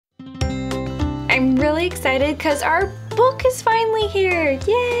really excited because our book is finally here.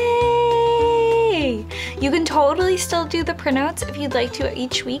 Yay! You can totally still do the printouts if you'd like to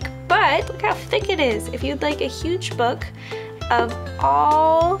each week, but look how thick it is. If you'd like a huge book of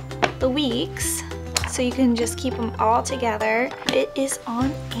all the weeks, so you can just keep them all together, it is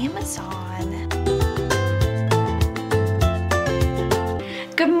on Amazon.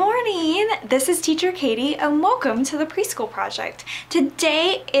 Good morning, this is Teacher Katie and welcome to the Preschool Project.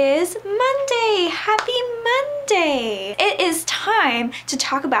 Today is Monday. Happy Monday! It is time to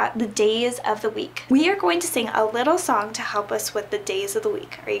talk about the days of the week. We are going to sing a little song to help us with the days of the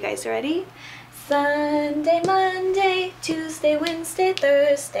week. Are you guys ready? Sunday, Monday, Tuesday, Wednesday,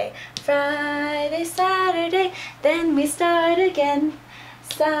 Thursday, Friday, Saturday, then we start again.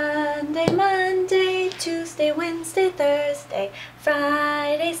 Sunday, Monday, Tuesday, Wednesday, Thursday,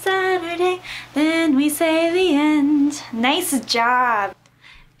 Friday, Saturday, then we say the end. Nice job!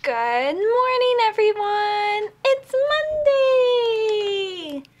 Good morning, everyone! It's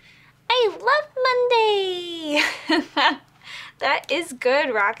Monday! I love Monday! That is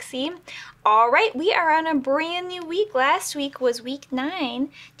good, Roxy. All right, we are on a brand new week. Last week was week 9.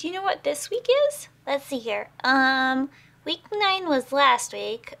 Do you know what this week is? Let's see here. Week 9 was last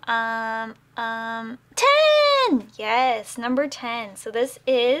week. 10! Yes, number 10. So this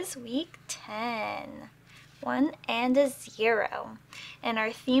is week 10. 1 and a 0. And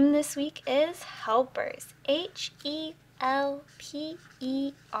our theme this week is helpers. H-E-L-P-E-R-S.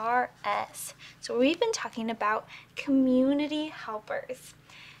 So we've been talking about community helpers.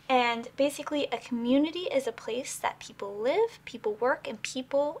 And basically, a community is a place that people live, people work, and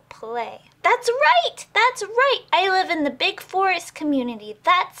people play. That's right! That's right! I live in the Big Forest community.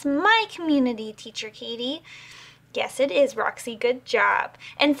 That's my community, Teacher Katie. Yes, it is, Roxy. Good job.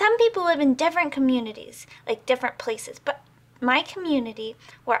 And some people live in different communities, like different places. But my community,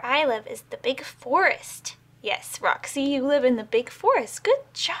 where I live, is the Big Forest. Yes, Roxy, you live in the Big Forest.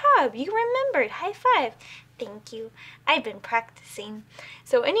 Good job. You remembered. High five. Thank you. I've been practicing.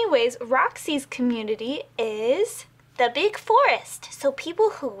 So anyways, Roxy's community is the Big Forest. So people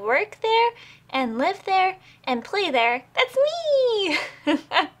who work there and live there and play there, that's me!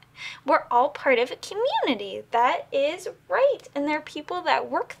 We're all part of a community. That is right. And there are people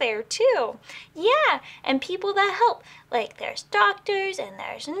that work there too. Yeah, and people that help. Like there's doctors and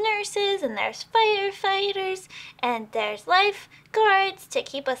there's nurses and there's firefighters and there's lifeguards to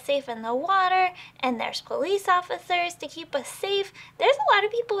keep us safe in the water and there's police officers to keep us safe. There's a lot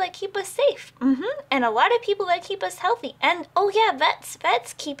of people that keep us safe. And a lot of people that keep us healthy. And oh yeah, vets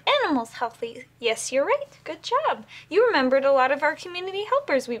keep animals healthy. Yes, you're right. Good job. You remembered a lot of our community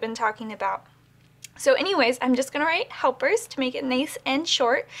helpers we've been talking about. So anyways, I'm just going to write helpers to make it nice and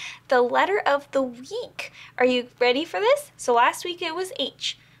short. The letter of the week. Are you ready for this? So last week it was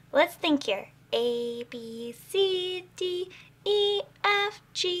H. Let's think here. A, B, C, D, E, F,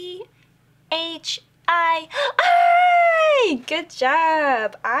 G, H, I. I! Good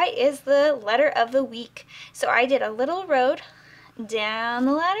job. I is the letter of the week. So I did a little road down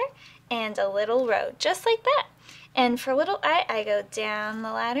the ladder and a little road, just like that. And for little I go down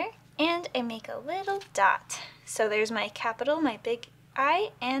the ladder and I make a little dot. So there's my capital, my big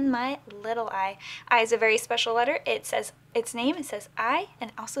I, and my little I. I is a very special letter. It says its name, it says I,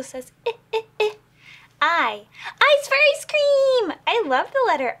 and also says I. I's for ice cream! I love the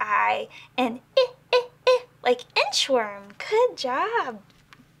letter I. And like inchworm. Good job.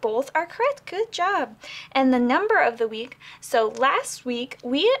 Both are correct. Good job. And the number of the week. So last week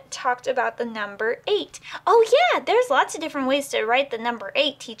we talked about the number 8. Oh yeah, there's lots of different ways to write the number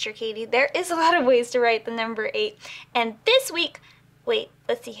 8, Teacher Katie. There is a lot of ways to write the number 8. And this week, wait,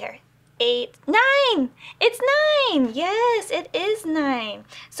 let's see here. 8, 9. It's 9. Yes, it is 9.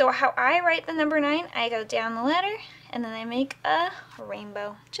 So how I write the number 9, I go down the ladder and then I make a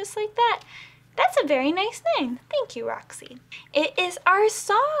rainbow, just like that. That's a very nice name. Thank you, Roxy. It is our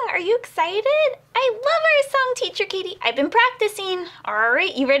song. Are you excited? I love our song, Teacher Katie. I've been practicing. All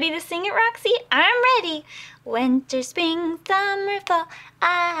right, you ready to sing it, Roxy? I'm ready. Winter, spring, summer, fall,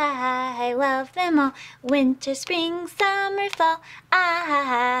 I love them all. Winter, spring, summer, fall,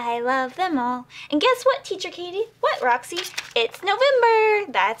 I love them all. And guess what, Teacher Katie? What, Roxy? It's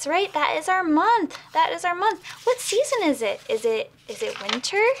November. That's right. That is our month. That is our month. What season is it? Is it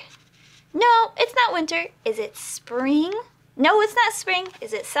winter? No, it's not winter. Is it spring? No, it's not spring.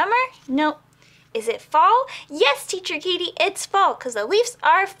 Is it summer? No. Is it fall? Yes, Teacher Katie, it's fall because the leaves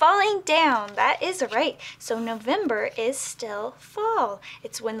are falling down. That is right. So November is still fall.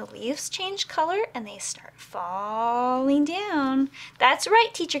 It's when the leaves change color and they start falling down. That's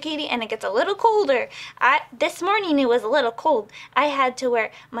right, Teacher Katie, and it gets a little colder. This morning it was a little cold. I had to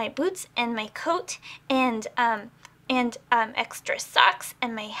wear my boots and my coat and extra socks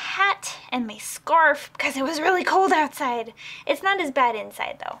and my hat and my scarf because it was really cold outside. It's not as bad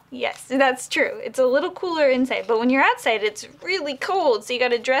inside though. Yes, that's true. It's a little cooler inside, but when you're outside, it's really cold, so you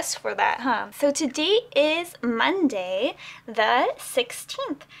gotta dress for that, huh? So today is Monday, the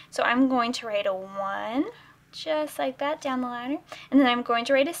 16th. So I'm going to write a 1, just like that, down the ladder, and then I'm going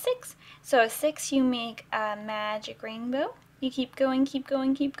to write a 6. So a 6, you make a magic rainbow. You keep going, keep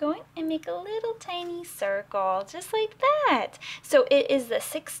going, keep going, and make a little tiny circle, just like that. So it is the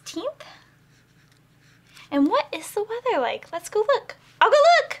 16th. And what is the weather like? Let's go look. I'll go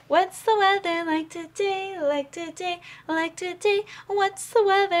look. What's the weather like today, like today, like today? What's the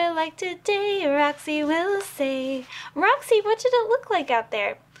weather like today? Roxy will say. Roxy, what did it look like out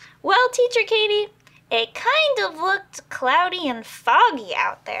there? Well, Teacher Katie, it kind of looked cloudy and foggy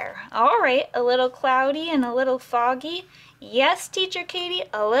out there. All right, a little cloudy and a little foggy. Yes, Teacher Katie,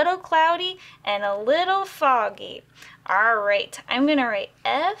 a little cloudy and a little foggy. All right, I'm going to write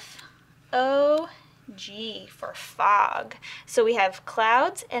F-O-G for fog. So we have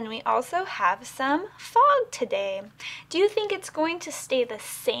clouds and we also have some fog today. Do you think it's going to stay the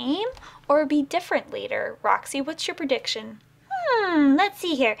same or be different later? Roxy, what's your prediction? Let's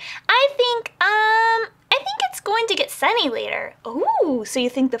see here. I think it's going to get sunny later. Ooh, so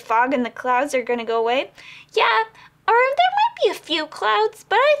you think the fog and the clouds are going to go away? Yeah. Or there might be a few clouds,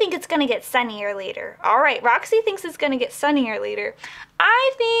 but I think it's going to get sunnier later. All right, Roxy thinks it's going to get sunnier later.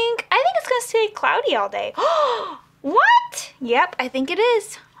 I think it's going to stay cloudy all day. What? Yep, I think it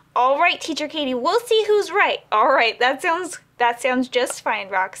is. All right, Teacher Katie, we'll see who's right. All right, that sounds just fine,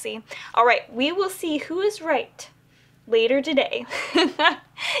 Roxy. All right, we will see who is right later today.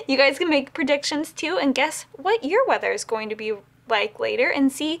 You guys can make predictions too and guess what your weather is going to be like later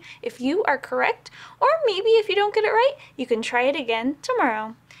and see if you are correct, or maybe if you don't get it right, you can try it again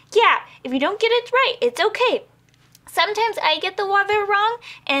tomorrow. Yeah, if you don't get it right, it's okay. Sometimes I get the weather wrong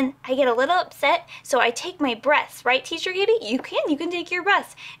and I get a little upset, so I take my breaths, right, Teacher Katie? You can take your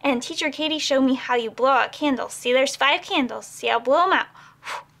breaths. And Teacher Katie showed me how you blow out candles. See, there's 5 candles. See, I'll blow them out.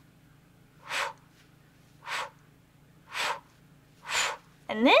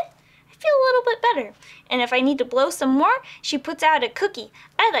 And then I feel a little bit better. And if I need to blow some more, she puts out a cookie.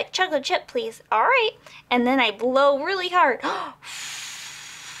 I'd like chocolate chip, please. All right. And then I blow really hard.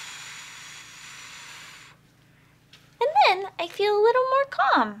 And then I feel a little more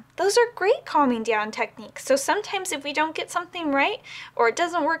calm. Those are great calming down techniques. So sometimes if we don't get something right or it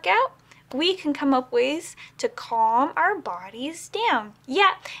doesn't work out, we can come up with ways to calm our bodies down.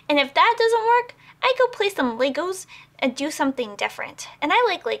 Yeah, and if that doesn't work, I go play some Legos and do something different. And I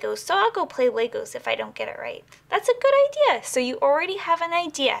like Legos, so I'll go play Legos if I don't get it right. That's a good idea. So you already have an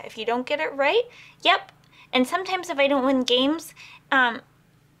idea. If you don't get it right, yep. And sometimes if I don't win games, I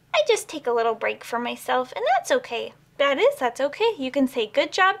just take a little break for myself, and that's okay. That's okay. You can say,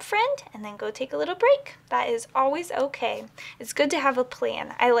 good job, friend, and then go take a little break. That is always okay. It's good to have a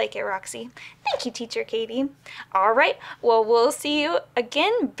plan. I like it, Roxy. Thank you, Teacher Katie. All right, well, we'll see you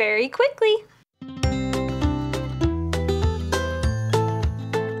again very quickly.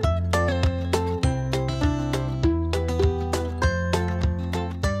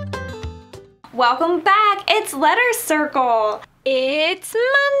 Welcome back. It's Letter Circle. It's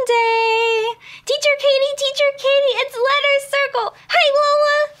Monday. Teacher Katie, it's Letter Circle. Hi,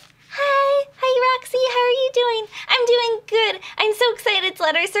 Lola. Hi, Roxy. How are you doing? I'm doing good. I'm so excited it's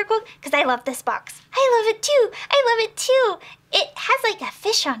Letter Circle because I love this box. I love it too. It has like a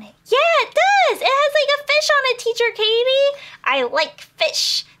fish on it. Yeah, it does. It has like a fish on it, Teacher Katie. I like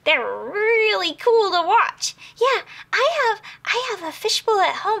fish. They're really cool to watch. Yeah, I have a fishbowl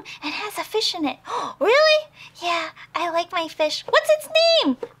at home and it has a fish in it. Oh, really? Yeah, I like my fish. What's its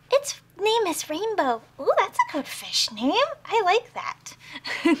name? Its name is Rainbow. Ooh, that's a good fish name. I like that.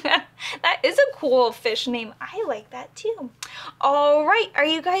 That is a cool fish name. I like that too. All right, are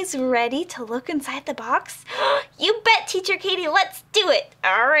you guys ready to look inside the box? You bet, Teacher Katie. Let's do it.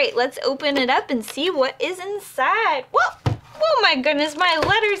 All right, let's open it up and see what is inside. Whoa! Oh my goodness, my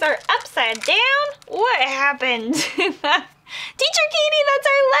letters are upside down. What happened? Teacher Katie, that's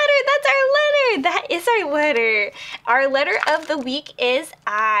our letter. That is our letter. Our letter of the week is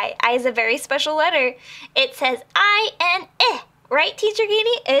I. I is a very special letter. It says I and I. Right, Teacher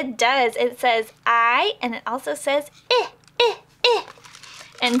Katie? It does. It says I and it also says I.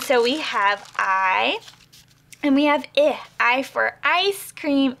 And so we have I, and we have I for ice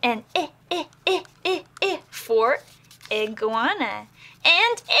cream, and I for iguana.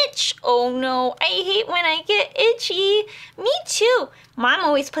 And itch. Oh no, I hate when I get itchy. Me too. Mom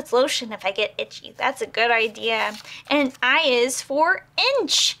always puts lotion if I get itchy. That's a good idea. And I is for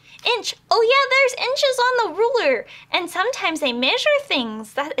inch. Inch. Oh yeah, there's inches on the ruler. And sometimes they measure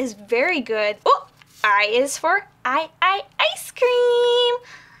things. That is very good. Oh, I is for ice cream.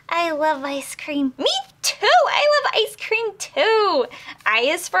 I love ice cream. Me too. I love ice cream too. I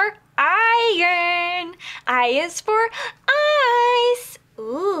is for iron. I is for ice.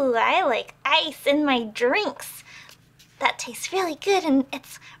 Ooh, I like ice in my drinks. That tastes really good, and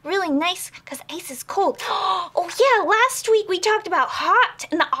it's really nice because ice is cold. Oh yeah, last week we talked about hot,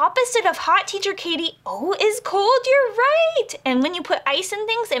 and the opposite of hot, Teacher Katie, is cold. You're right. And when you put ice in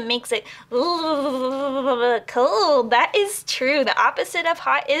things, it makes it cold. That is true. The opposite of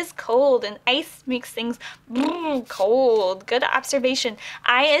hot is cold, and ice makes things cold. Good observation.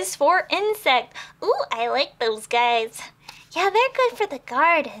 I is for insect. Ooh, I like those guys. Yeah, they're good for the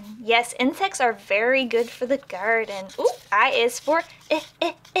garden. Yes, insects are very good for the garden. Ooh, I is for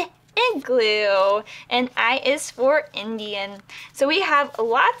igloo. And I is for Indian. So we have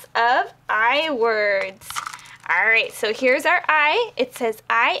lots of I words. All right, so here's our I. It says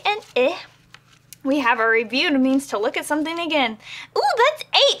I and I. We have our review. It means to look at something again. Ooh, that's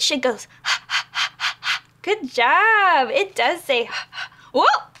H. It goes ha, ha, ha, ha, ha. Good job. It does say ha, ha.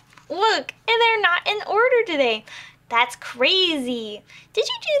 Whoa, look, and they're not in order today. That's crazy. Did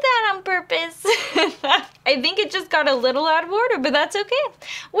you do that on purpose? I think it just got a little out of order, but that's okay.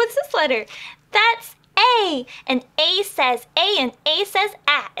 What's this letter? That's A. And A says A and A says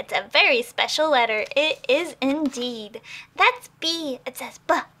A. It's a very special letter. It is indeed. That's B. It says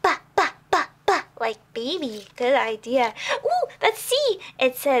B, B, B, B, B, like baby. Good idea. Ooh, that's C.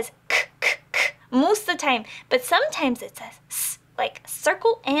 It says K, K, K most of the time, but sometimes it says S, like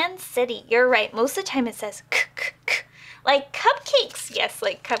circle and city. You're right. Most of the time it says K, K, K. Like cupcakes. Yes,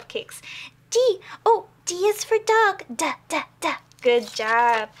 like cupcakes. D. Oh, D is for dog. Da, da, da. Good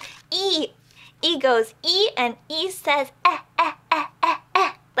job. E. E goes E, and E says eh, eh, eh, eh,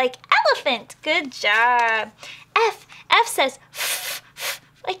 eh. Like elephant. Good job. F. F says f, f,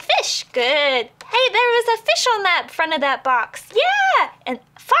 like fish. Good. Hey, there was a fish on that front of that box. Yeah. And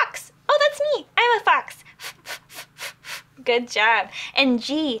fox. Oh, that's me. I'm a fox. Good job. And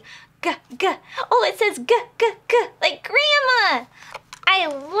G. G, G. Oh, it says G, G, G, like grandma. I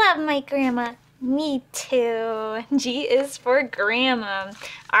love my grandma. Me too. G is for grandma.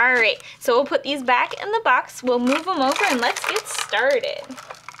 All right, so we'll put these back in the box. We'll move them over and let's get started.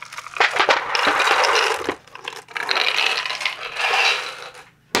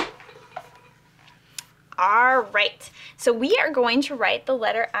 All right, so we are going to write the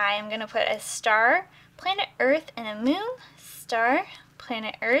letter I. I'm going to put a star, planet Earth, and a moon. Star,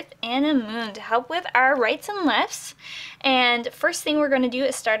 planet Earth, and a moon to help with our rights and lefts. And first thing we're going to do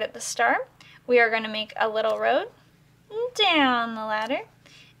is start at the star. We are going to make a little road down the ladder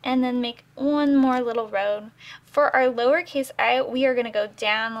and then make one more little road. For our lowercase I, we are going to go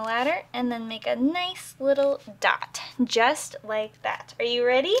down the ladder and then make a nice little dot, just like that. Are you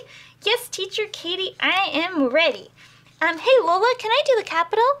ready? Yes, Teacher Katie, I am ready. Hey Lola, can I do the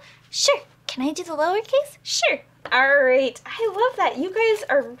capital? Sure. Can I do the lowercase? Sure. All right. I love that. You guys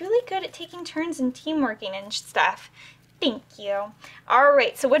are really good at taking turns and team working and stuff. Thank you. All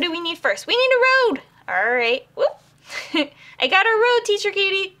right. So what do we need first? We need a road. All right. Whoop. I got a road, Teacher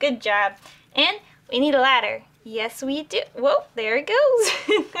Katie. Good job. And we need a ladder. Yes, we do. Whoa, there it goes.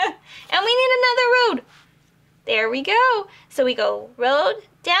 And we need another road. There we go. So we go road,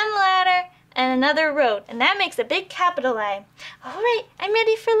 down the ladder, and another road. And that makes a big capital I. All right. I'm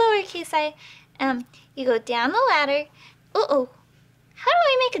ready for lowercase I. You go down the ladder. Uh-oh. How do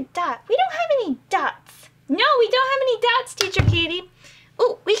I make a dot? We don't have any dots. No, we don't have any dots, Teacher Katie.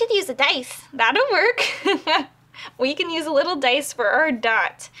 Oh, we could use a dice. That'll work. We can use a little dice for our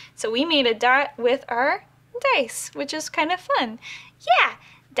dot. So we made a dot with our dice, which is kind of fun.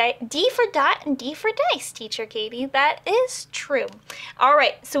 Yeah, D for dot and D for dice, Teacher Katie. That is true. All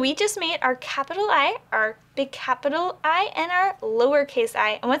right, so we just made our capital I, our big capital I, and our lowercase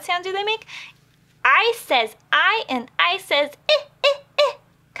I. And what sound do they make? I says I and I says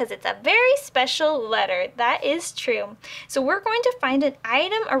because it's a very special letter. That is true. So we're going to find an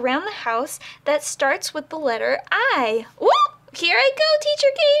item around the house that starts with the letter I. Whoop! Here I go, Teacher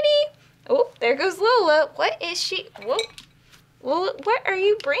Katie. Oh, there goes Lola. What is she? Whoop. Well, what are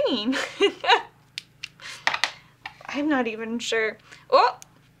you bringing? I'm not even sure. Oh,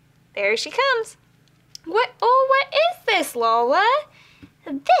 there she comes. What? Oh, what is this, Lola?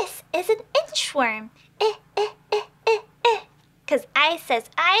 This is an inchworm. Because I says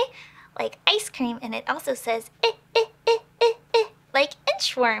I, like ice cream, and it also says like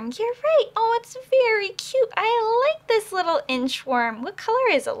inchworm. You're right. Oh, it's very cute. I like this little inchworm. What color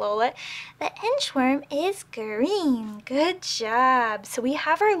is it, Lola? The inchworm is green. Good job. So we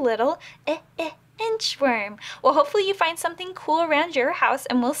have our little inchworm. Well, hopefully you find something cool around your house,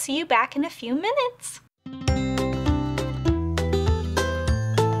 and we'll see you back in a few minutes.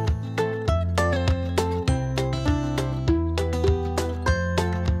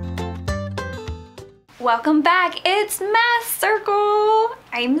 Welcome back. It's Math Circle.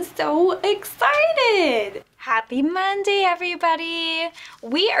 I'm so excited. Happy Monday, everybody.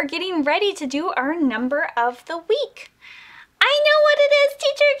 We are getting ready to do our number of the week. I know what it is,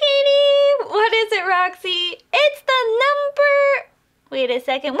 Teacher Katie. What is it, Roxy? It's the number... Wait a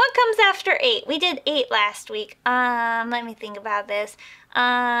second. What comes after 8? We did 8 last week. Let me think about this.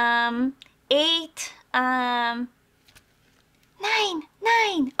 8, 9.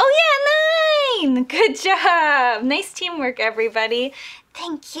 Oh yeah, 9! Good job. Nice teamwork, everybody.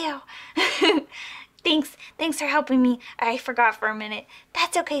 Thank you. Thanks for helping me. I forgot for a minute.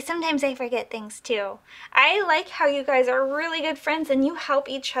 That's okay. Sometimes I forget things too. I like how you guys are really good friends and you help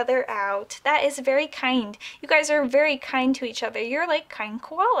each other out. That is very kind. You guys are very kind to each other. You're like kind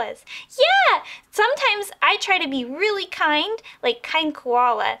koalas. Yeah! Sometimes I try to be really kind, like kind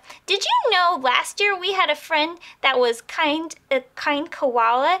koala. Did you know last year we had a friend that was a kind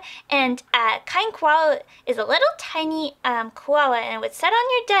koala, and kind koala is a little tiny koala, and it would sit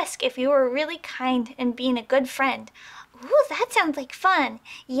on your desk if you were really kind and being a good friend. Ooh, that sounds like fun.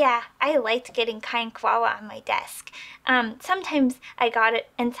 Yeah, I liked getting kind koala on my desk. Sometimes I got it,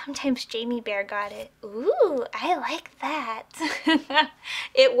 and sometimes Jamie Bear got it. Ooh, I like that.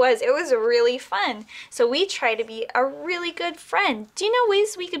 It was really fun. So we try to be a really good friend. Do you know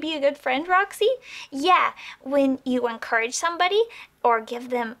ways we could be a good friend, Roxy? Yeah, when you encourage somebody, or give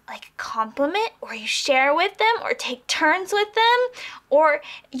them like a compliment, or you share with them, or take turns with them, or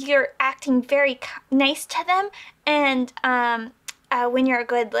you're acting very nice to them, and when you're a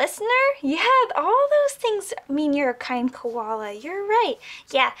good listener, yeah, all those things mean you're a kind koala. You're right.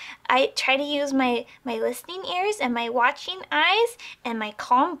 Yeah, I try to use my listening ears and my watching eyes and my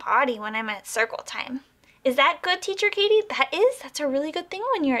calm body when I'm at circle time. Is that good, Teacher Katie? That's a really good thing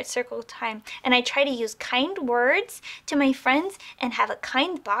when you're at circle time. And I try to use kind words to my friends and have a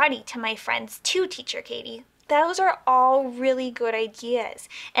kind body to my friends too, Teacher Katie. Those are all really good ideas.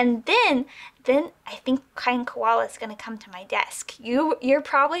 And then I think kind koala is going to come to my desk. You're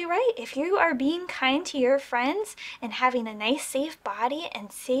probably right. If you are being kind to your friends and having a nice, safe body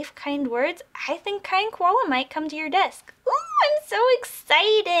and safe, kind words, I think kind koala might come to your desk. Ooh, I'm so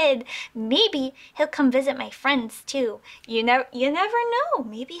excited. Maybe he'll come visit my friends too. You never know.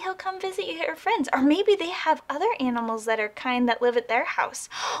 Maybe he'll come visit your friends. Or maybe they have other animals that are kind that live at their house.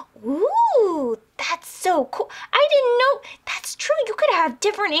 Ooh, that's so cool. I didn't know. That's true. You could have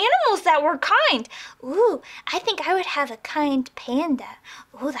different animals that were kind. Ooh, I think I would have a kind panda.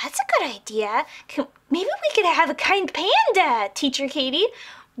 Ooh, that's a good idea. Maybe we could have a kind panda, Teacher Katie.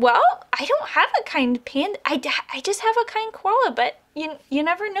 Well, I don't have a kind panda. I just have a kind koala, but you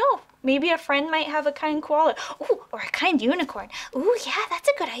never know. Maybe a friend might have a kind koala. Ooh, or a kind unicorn. Ooh, yeah, that's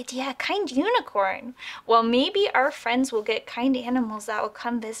a good idea. A kind unicorn. Well, maybe our friends will get kind animals that will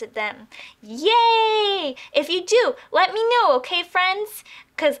come visit them. Yay! If you do, let me know, okay, friends?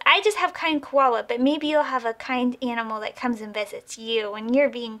 Because I just have kind koala, but maybe you'll have a kind animal that comes and visits you when you're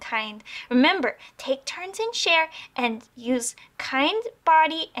being kind. Remember, take turns and share and use kind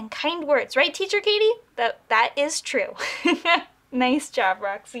body and kind words. Right, Teacher Katie? That is true. Nice job,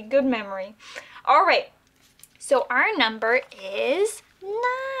 Roxy. Good memory. All right. So our number is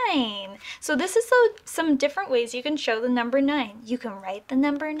 9. So this is some different ways you can show the number 9. You can write the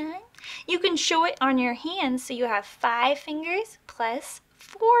number 9. You can show it on your hands, so you have 5 fingers plus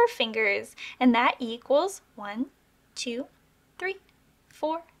 4 fingers, and that equals 1, 2, 3,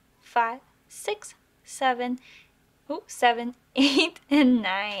 4, 5, 6, 7, 8, and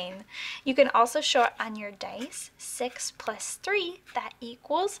 9. You can also show it on your dice. 6 plus 3, that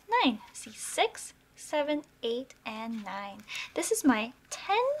equals 9. See, 6, 7, 8, and 9. This is my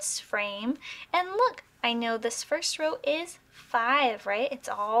tens frame, and look, I know this first row is 5, right? It's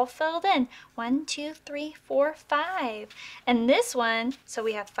all filled in. 1, 2, 3, 4, 5. And this one, so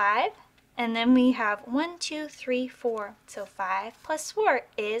we have 5, and then we have 1, 2, 3, 4. So 5 plus 4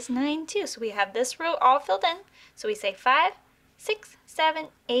 is 9 too. So we have this row all filled in. So we say 5, 6, 7,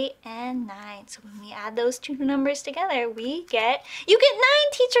 8, and 9. So when we add those two numbers together, you get 9,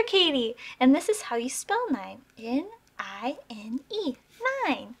 Teacher Katie. And this is how you spell 9. N-I-N-E. N-I-N-E.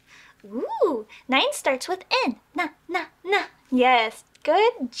 9. Ooh, 9 starts with N. Na, na, na. Yes,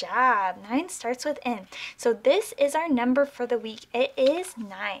 good job. 9 starts with N. So this is our number for the week. It is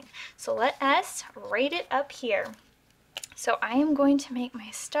 9. So let us write it up here. So I am going to make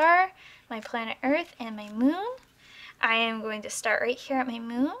my star, my planet Earth, and my moon. I am going to start right here at my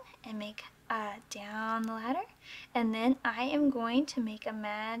moon and make down the ladder. And then I am going to make a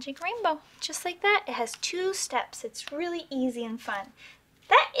magic rainbow, just like that. It has 2 steps. It's really easy and fun.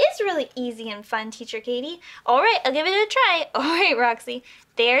 That is really easy and fun, Teacher Katie. All right, I'll give it a try. All right, Roxy.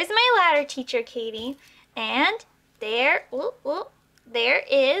 There's my ladder, Teacher Katie. And there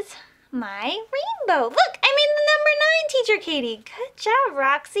is my rainbow. Look, I made the number 9, Teacher Katie. Good job,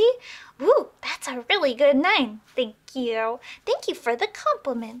 Roxy. Ooh, that's a really good 9. Thank you. Thank you for the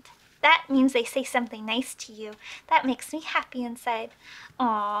compliment. That means they say something nice to you. That makes me happy inside.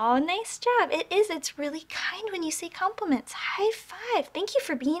 Aw, nice job. It is. It's really kind when you say compliments. High five. Thank you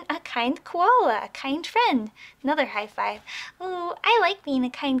for being a kind koala, a kind friend. Another high five. Ooh, I like being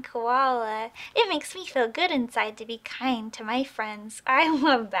a kind koala. It makes me feel good inside to be kind to my friends. I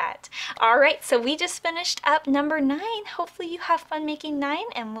love that. All right, so we just finished up number 9. Hopefully you have fun making 9,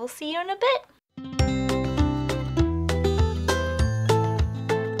 and we'll see you in a bit.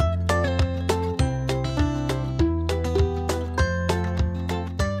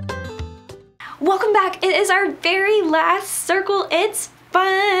 Welcome back. It is our very last circle. It's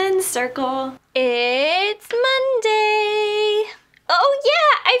fun circle. It's Monday. Oh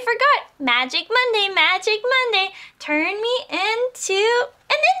yeah, I forgot. Magic Monday, Magic Monday. Turn me into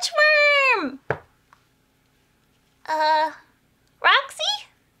an inchworm. Roxy?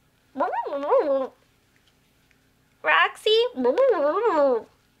 Roxy?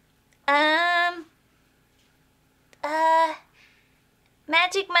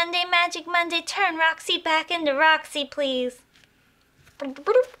 Magic Monday, turn Roxy back into Roxy, please.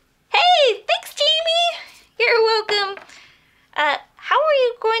 Hey, thanks, Jamie. You're welcome. How are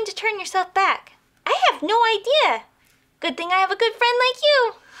you going to turn yourself back? I have no idea. Good thing I have a good friend like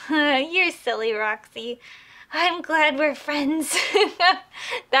you. You're silly, Roxy. I'm glad we're friends.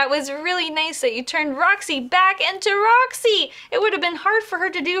 That was really nice that you turned Roxy back into Roxy. It would have been hard for her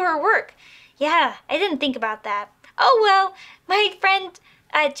to do her work. Yeah, I didn't think about that. Oh well, my friend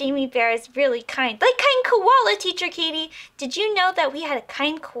Jamie Bear is really kind. Like kind koala, Teacher Katie. Did you know that we had a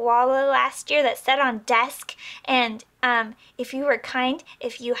kind koala last year that sat on desk? And if you were kind,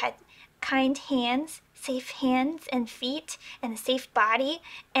 if you had kind hands, safe hands and feet, and a safe body,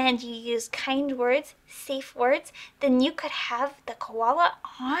 and you use kind words, safe words, then you could have the koala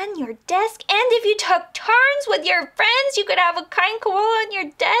on your desk. And if you took turns with your friends, you could have a kind koala on your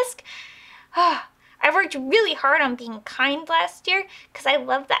desk. I worked really hard on being kind last year because I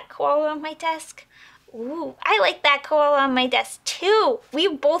love that koala on my desk. Ooh, I like that koala on my desk too. We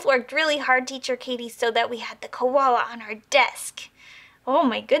both worked really hard, Teacher Katie, so that we had the koala on our desk. Oh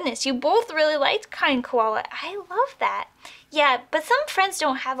my goodness, you both really liked kind koala. I love that. Yeah, but some friends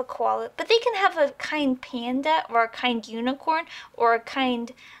don't have a koala, but they can have a kind panda or a kind unicorn or a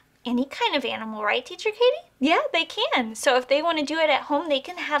kind, any kind of animal, right, Teacher Katie? Yeah, they can. So if they want to do it at home, they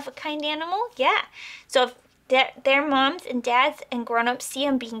can have a kind animal. Yeah. So if their moms and dads and grown-ups see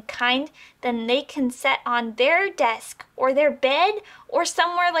them being kind, then they can sit on their desk or their bed or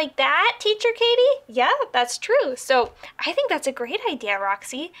somewhere like that, Teacher Katie? Yeah, that's true. So I think that's a great idea,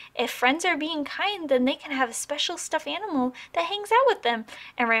 Roxy. If friends are being kind, then they can have a special stuffed animal that hangs out with them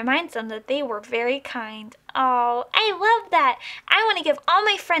and reminds them that they were very kind. Oh, I love that. I want to give all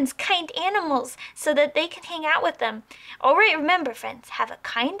my friends kind animals so that they can hang out with them. All right, remember, friends, have a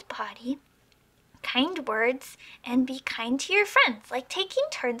kind body, kind words, and be kind to your friends, like taking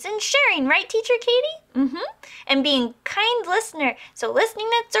turns and sharing, right, Teacher Katie? And being kind listener, so listening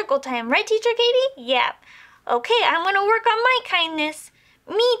at circle time, right, Teacher Katie? Yeah. Okay, I'm going to work on my kindness.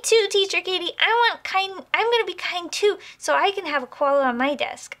 Me too, Teacher Katie. I'm going to be kind too, so I can have a koala on my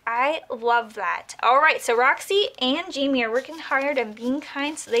desk. I love that. All right, so Roxy and Jamie are working hard and being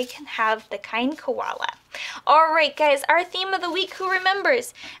kind so they can have the kind koala. All right, guys, our theme of the week, who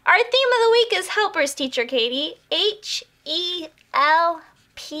remembers? Our theme of the week is helpers, Teacher Katie. H-E-L-P-E-R-S.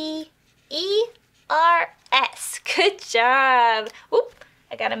 Good job. Oop,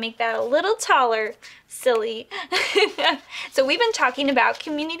 I gotta make that a little taller. Silly. So we've been talking about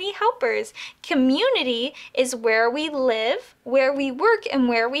community helpers. Community is where we live, where we work, and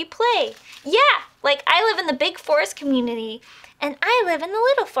where we play. Yeah, like I live in the big forest community, and I live in the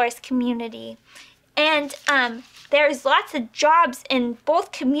little forest community. And there's lots of jobs in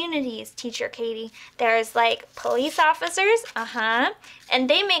both communities, Teacher Katie. There's like police officers, and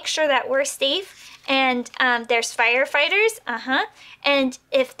they make sure that we're safe And there's firefighters, and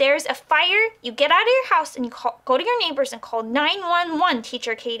if there's a fire, you get out of your house and you go to your neighbors and call 911,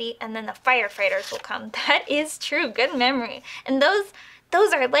 Teacher Katie, and then the firefighters will come. That is true. Good memory. And those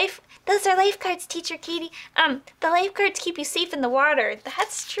are lifeguards, Teacher Katie. The lifeguards keep you safe in the water.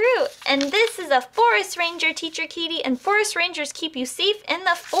 That's true. And this is a forest ranger, Teacher Katie, and forest rangers keep you safe in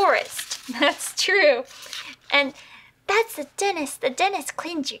the forest. That's true. And that's the dentist. The dentist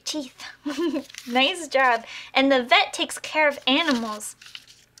cleans your teeth. Nice job. And the vet takes care of animals.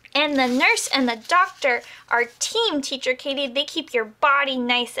 And the nurse and the doctor are team, Teacher Katie. They keep your body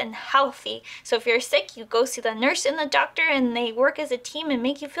nice and healthy. So if you're sick, you go see the nurse and the doctor, and they work as a team and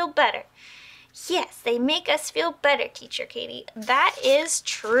make you feel better. Yes, they make us feel better, Teacher Katie. That is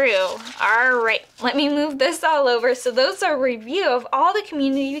true. All right, let me move this all over. So those are a review of all the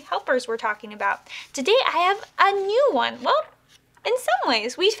community helpers we're talking about. Today I have a new one. Well, in some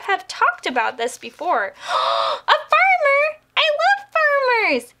ways, we have talked about this before. A farmer! I love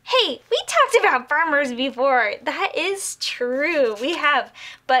farmers! Hey, we talked about farmers before. That is true, we have.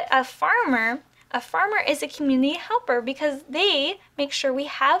 But a farmer is a community helper because they make sure we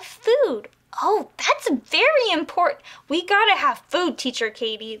have food. Oh, that's very important. We gotta have food, Teacher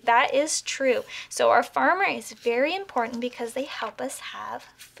Katie. That is true. So our farmer is very important because they help us have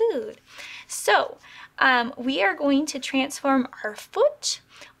food. So we are going to transform our foot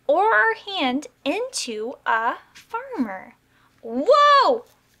or our hand into a farmer. Whoa!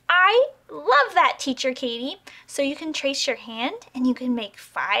 I love that, Teacher Katie. So you can trace your hand and you can make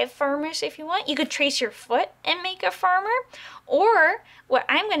 5 farmers if you want. You could trace your foot and make a farmer. Or what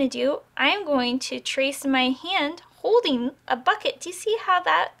I'm going to do, I'm going to trace my hand holding a bucket. Do you see how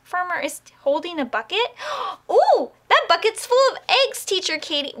that farmer is holding a bucket? Ooh, that bucket's full of eggs, Teacher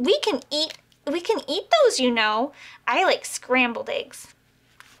Katie. We can eat those, you know. I like scrambled eggs.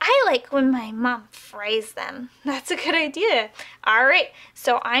 I like when my mom fries them. That's a good idea. All right,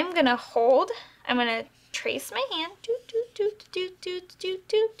 so I'm gonna trace my hand,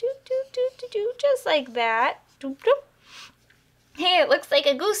 just like that. Hey, it looks like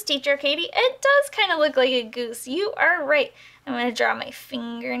a goose, Teacher Katie. It does kind of look like a goose. You are right. I'm gonna draw my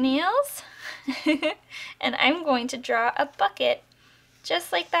fingernails, and I'm going to draw a bucket,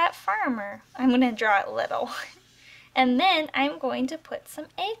 just like that farmer. I'm gonna draw it little. And then I'm going to put some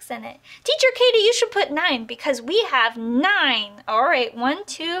eggs in it. Teacher Katie, you should put 9 because we have 9. All right, 1,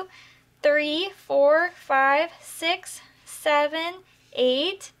 2, 3, 4, 5, 6, 7,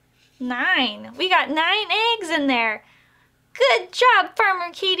 8, 9. We got 9 eggs in there. Good job,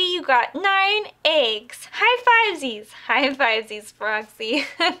 Farmer Katie. You got 9 eggs. High fivesies. High fivesies, Froxy.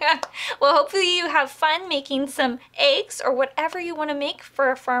 Well, hopefully you have fun making some eggs or whatever you want to make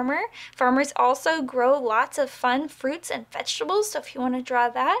for a farmer. Farmers also grow lots of fun fruits and vegetables, so if you want to draw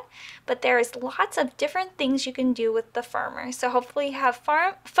that. But there is lots of different things you can do with the farmer. So hopefully you have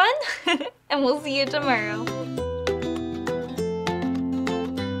fun, and we'll see you tomorrow.